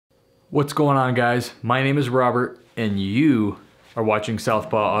What's going on, guys? My name is Robert and you are watching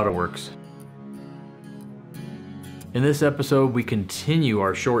Southpaw Autoworks. In this episode we continue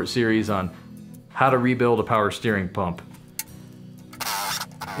our short series on how to rebuild a power steering pump.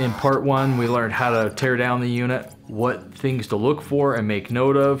 In part 1 we learned how to tear down the unit, what things to look for and make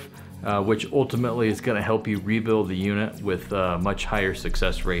note of, which ultimately is going to help you rebuild the unit with a much higher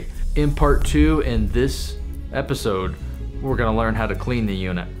success rate. In part 2, in this episode, we're going to learn how to clean the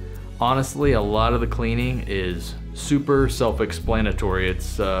unit. Honestly, a lot of the cleaning is super self-explanatory.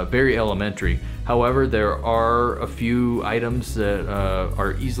 It's very elementary. However, there are a few items that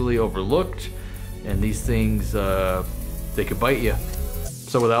are easily overlooked, and these things, they could bite you.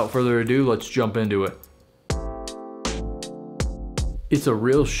 So without further ado, let's jump into it. It's a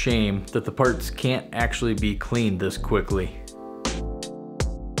real shame that the parts can't actually be cleaned this quickly.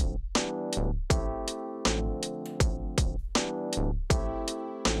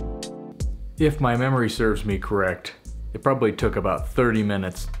 If my memory serves me correct, it probably took about 30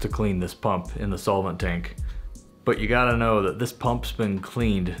 minutes to clean this pump in the solvent tank. But you gotta know that this pump's been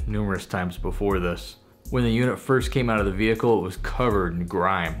cleaned numerous times before this. When the unit first came out of the vehicle, it was covered in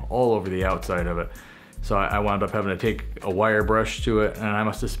grime all over the outside of it. So I wound up having to take a wire brush to it, and I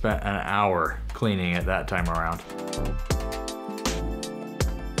must have spent an hour cleaning it that time around.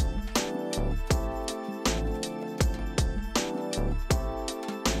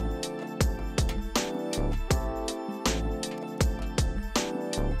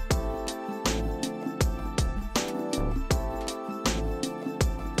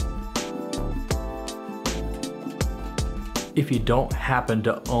 If you don't happen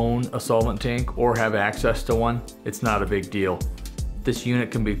to own a solvent tank or have access to one, it's not a big deal. This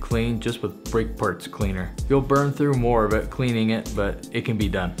unit can be cleaned just with brake parts cleaner. You'll burn through more of it cleaning it, but it can be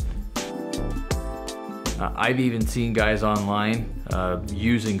done. I've even seen guys online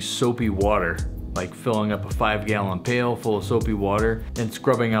using soapy water, like filling up a 5-gallon pail full of soapy water and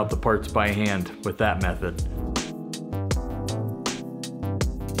scrubbing out the parts by hand with that method.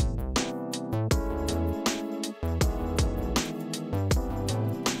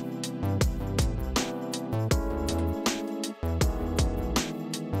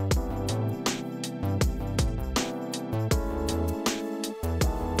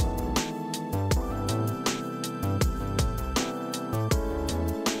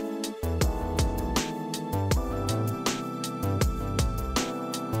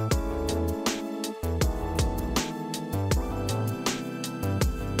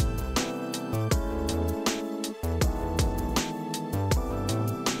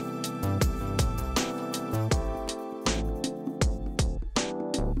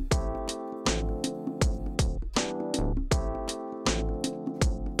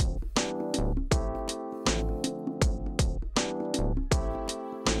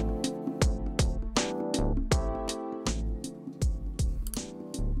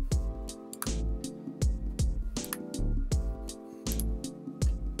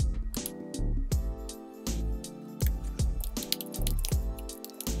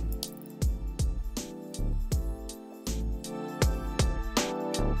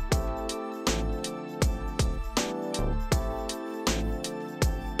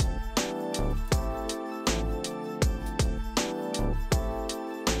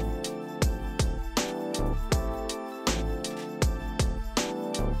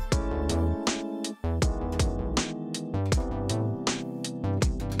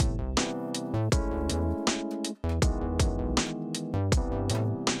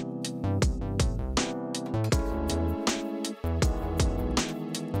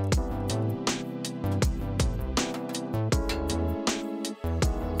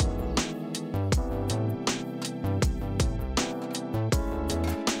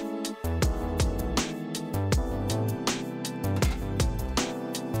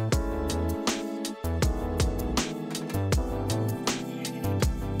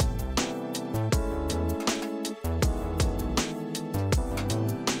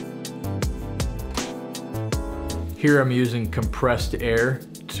 Here I'm using compressed air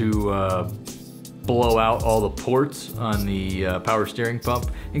to blow out all the ports on the power steering pump,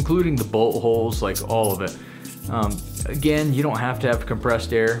 including the bolt holes, like all of it. Again, you don't have to have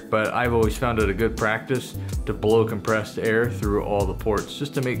compressed air, but I've always found it a good practice to blow compressed air through all the ports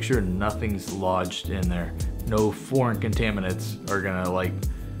just to make sure nothing's lodged in there. No foreign contaminants are gonna like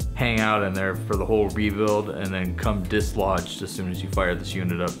hang out in there for the whole rebuild and then come dislodged as soon as you fire this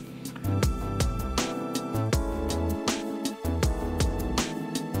unit up.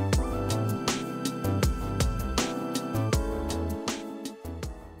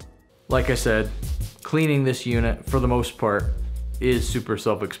 Like I said, cleaning this unit for the most part is super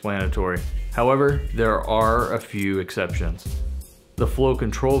self-explanatory. However, there are a few exceptions. The flow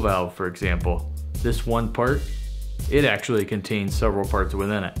control valve, for example, this one part, it actually contains several parts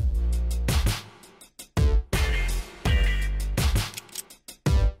within it.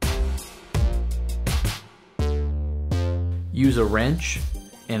 Use a wrench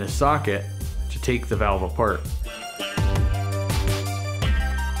and a socket to take the valve apart.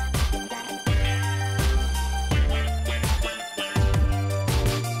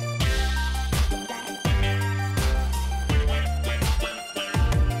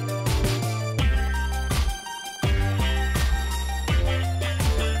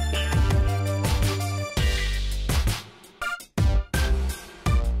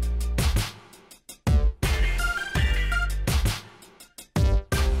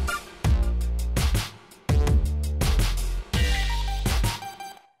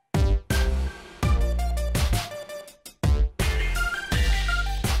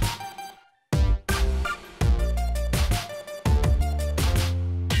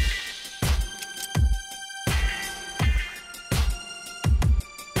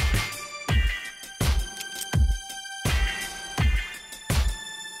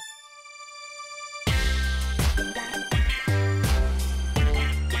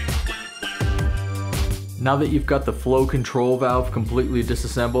 Now that you've got the flow control valve completely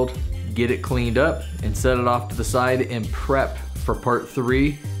disassembled, get it cleaned up and set it off to the side and prep for part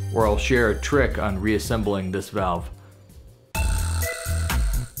 3, where I'll share a trick on reassembling this valve.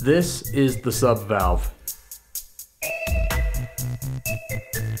 This is the sub valve.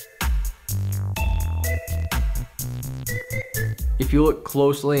 If you look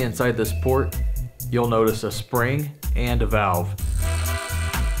closely inside this port, you'll notice a spring and a valve.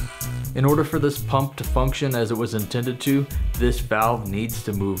 In order for this pump to function as it was intended to, this valve needs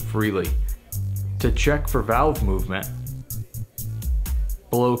to move freely. To check for valve movement,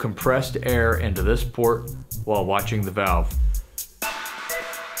 blow compressed air into this port while watching the valve.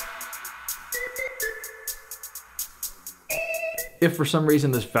 If for some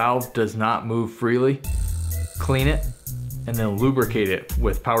reason this valve does not move freely, clean it and then lubricate it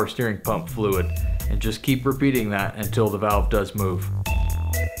with power steering pump fluid, and just keep repeating that until the valve does move.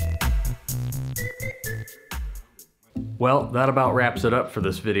 Well, that about wraps it up for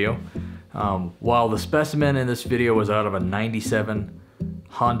this video. While the specimen in this video was out of a 97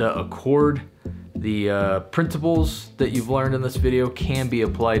 Honda Accord, the principles that you've learned in this video can be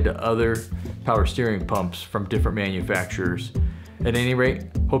applied to other power steering pumps from different manufacturers. At any rate,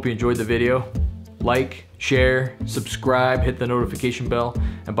 hope you enjoyed the video. Like, share, subscribe, hit the notification bell,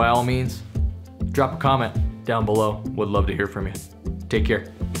 and by all means, drop a comment down below. Would love to hear from you. Take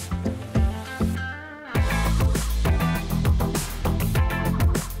care.